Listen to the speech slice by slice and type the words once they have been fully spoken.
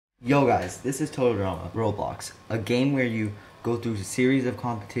Yo guys, this is Total Drama, Roblox, a game where you go through a series of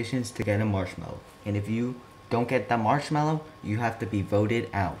competitions to get a marshmallow. And if you don't get that marshmallow, you have to be voted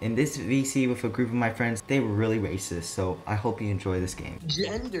out. In this VC with a group of my friends, they were really racist, so I hope you enjoy this game.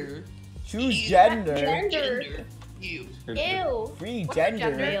 Gender. Choose gender. Gender. Ew. Ew. Free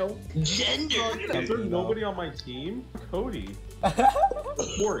gender. Gender. Is there nobody on my team? Cody.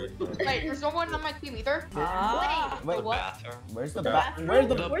 Corey. Wait, there's no one on my team either? Wait, what? Bathroom. where's the bathroom? Where's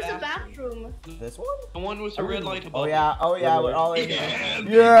the bathroom? this one? The one with the red light above. Oh yeah, we're all in Yeah.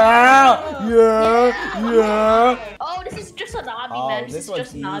 here. Yeah. Oh, this is just an obby, Oh, man. this This is one's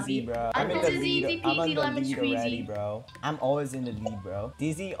just an easy, obby. bro. I'm in the This is lead. easy I'm on peasy the lemon lead already, squeezy. bro. I'm always in the lead, bro.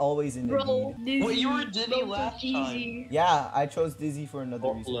 Dizzy always in the Bro, lead. Dizzy. Well, you were Dizzy Bro, last so time. dizzy. Yeah, I chose Dizzy for another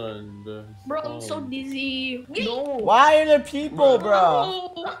reason. Scotland. Bro, I'm so dizzy. No. Why are there people, bro?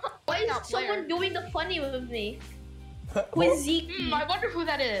 Why is Not someone doing the funny with me? What? With Zeke. I wonder who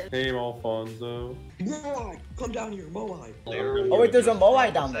that is. Hey, Alfonso. Moai, come down here, Moai. Oh wait, there's a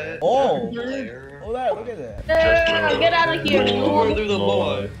Moai down there. Oh. Blair. Oh, there, look at that. Get out of here. Over through the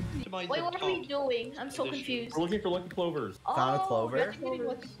Moai. Moai. Wait, what are we doing? I'm so confused. We're looking for lucky clovers. Found a Oh, clover. red Getting clovers.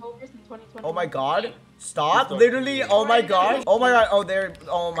 lucky clovers in 2020. Oh my god. Stop. Literally. Oh my god. Oh my god. Oh, there.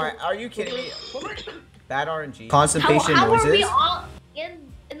 Oh my. Are you kidding me? Bad RNG. Constipation How are we noises. all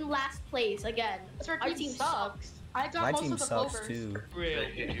in last place again? Our team sucks. I got My most team of the sucks clovers. too.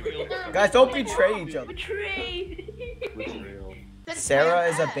 Real. Guys, don't betray each other. Betray. Real. Sarah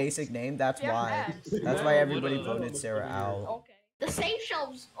is a Bad. basic name. That's Yeah, why. bad. That's why everybody voted Sarah out. Okay. The safe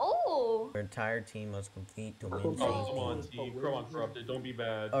shelves. Oh. Our entire team must complete to win Oh, come safety. on, team. Crow on corrupted. Don't be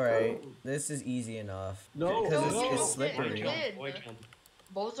bad. Alright, this is easy enough. No, Because no, it's no. slippery. Wait.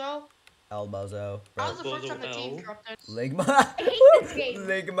 Bozo? El Bozo. I was the first Bozo time the team L. corrupted. Ligma. I hate this game.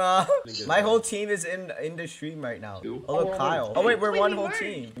 Ligma. My whole team is in the stream right now. Oh look, Kyle. Oh wait, we're Wait, one we whole merged.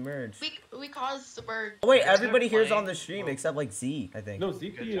 team. We merged. We caused the bird. Oh wait, Except everybody here's playing. on the stream except like Z, I think. No,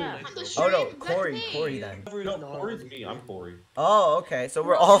 ZP Yeah. is. On the Oh no, stream, Corey. that's me. Corey then. No, Corey's me. I'm Corey. Oh, okay. So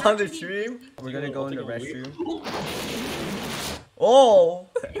we're all on the stream. We're gonna go in the restroom. Oh!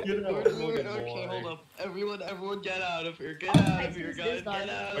 Get out. Okay, hold up. Everyone get out of here. Get out of here, guys. Get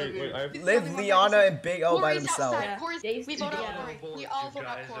out of Wait, here. I have Leave Liana and Big O by Corey's themselves. outside. Yeah. Corey's, They- we vote yeah. out Corey. We all vote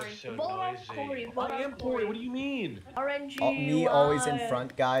out Corey. Vote on Corey. Vote I am on Corey. What do you mean? RNG. Oh, me always in why?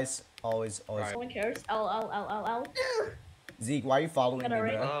 front, guys. Always. No one cares. L. Zeke, why are you following me,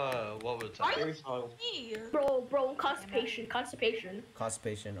 Alright. bro? What was Are that? you me? Bro, constipation. Constipation.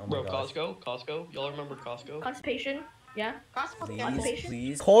 Oh my Bro, gosh. Costco. Y'all remember Costco? Constipation. Yeah. Please, Constipation?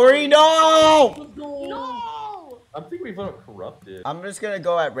 please. Corey, no! No! I'm thinking we voted corrupted. I'm just gonna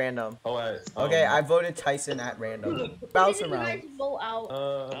go at random. Oh, Okay, I voted Tyson at random. Bounce Who did you around. guys vote out?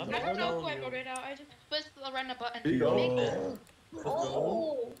 I don't know who I voted out. I just pushed the random button. Big Yo.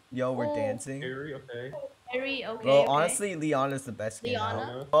 Oh. Yo, we're Oh. dancing. Harry, okay. Harry, okay. Bro, okay. honestly, Leon the best game now.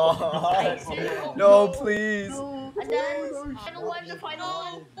 Liana? Oh, Tyson. no, please. And then final one, the final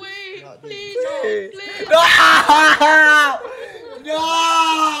one. Wait, please, Please. please. No! No!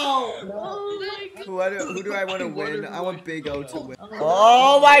 Oh my god. Who do I want to win? I want Big O to win.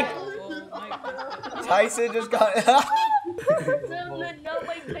 Oh my! Tyson just got. No,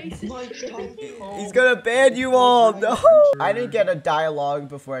 Mike Tyson. He's gonna ban you all. No. I didn't get a dialogue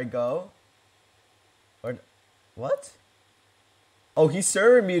before I go. Or what? Oh, he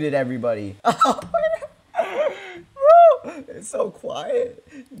server muted everybody. Bro, it's so quiet.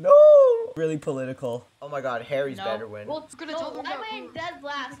 No. Really political. Oh my God, Harry's No. better win. Well, gonna no, tell them why am about I who- dead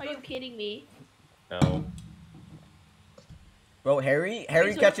last? Are you kidding me? No. Bro, Harry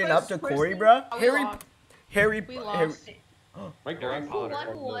so catching the up to first Corey, person- bro. Oh, we lost. Harry. We lost. My Harry God.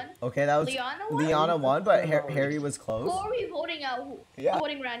 Potter. Who won? Okay, that was Liana won? won, but Harry was close. Corey voting out. Yeah.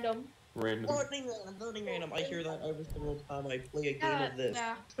 Voting random. Random. Voting random. I hear that every single time I play a game of this.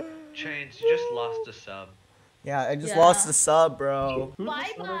 Yeah. Chains, you just lost a sub. Yeah, I just Yeah. lost the sub, bro. Who's Bye,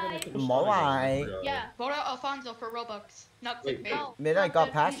 this one I'm gonna bye. put the Moai. shotgun? Yeah. Vote out Alfonso for Robux. Not Wait. clickbait. No. Midnight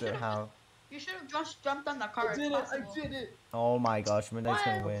got past You it. should've How? You should have just jumped on the card. did it. Oh my gosh, Midnight's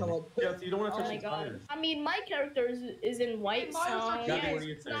gonna What? win. Yeah, so you don't want Oh to touch my his god. tires. I mean, my character is in white, so Mine was on yeah, Gabby, what do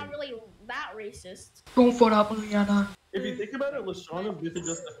you it's not think? really that racist. Don't vote out Liana. If you think about it, Lashana is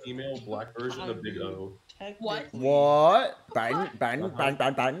just a female black version of Big O. What? What? Ban.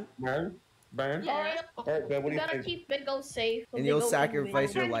 Man? Man? Yeah. Alright, Ben, what do You you gotta think? keep Big O safe. so And Big you'll O can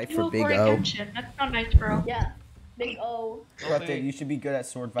sacrifice win. your life for Big O. That's not nice, bro. Yeah. Big O. Corrupted, you should be good at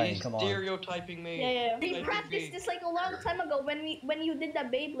sword fighting. He's Come on. stereotyping me. Yeah. We Typing practiced me. this like a long time ago when you did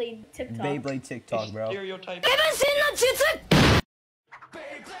that Beyblade TikTok. Beyblade TikTok, He's bro. stereotyping.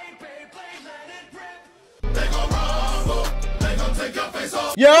 They gon' rumble, they gon' take your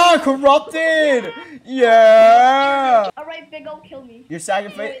Yeah, corrupted. Yeah. All right, Big O, kill me. You're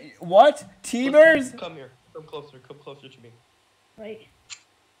sacrificing. What? Teamers? Come here. Come closer to me. Right.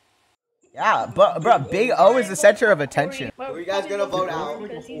 Yeah, but bro, Big O is the center of attention. Who are you guys gonna vote out?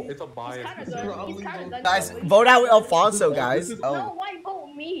 It's a bias. Guys, vote out Alfonso, guys. No, Oh. why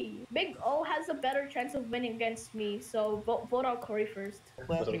vote me? Big O has a better chance of winning against me, so vote out Corey first.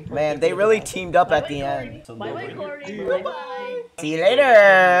 Man, they really teamed up at the end. Bye-bye, Corey. Bye-bye. See you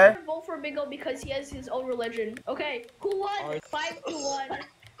later. Vote for Big O because he has his own religion. Okay, who won? 5-1.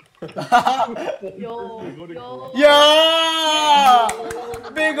 Yo. Yeah!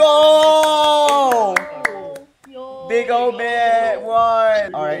 Big O! Yo. Big O man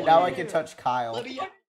won. All right, now I can touch Kyle.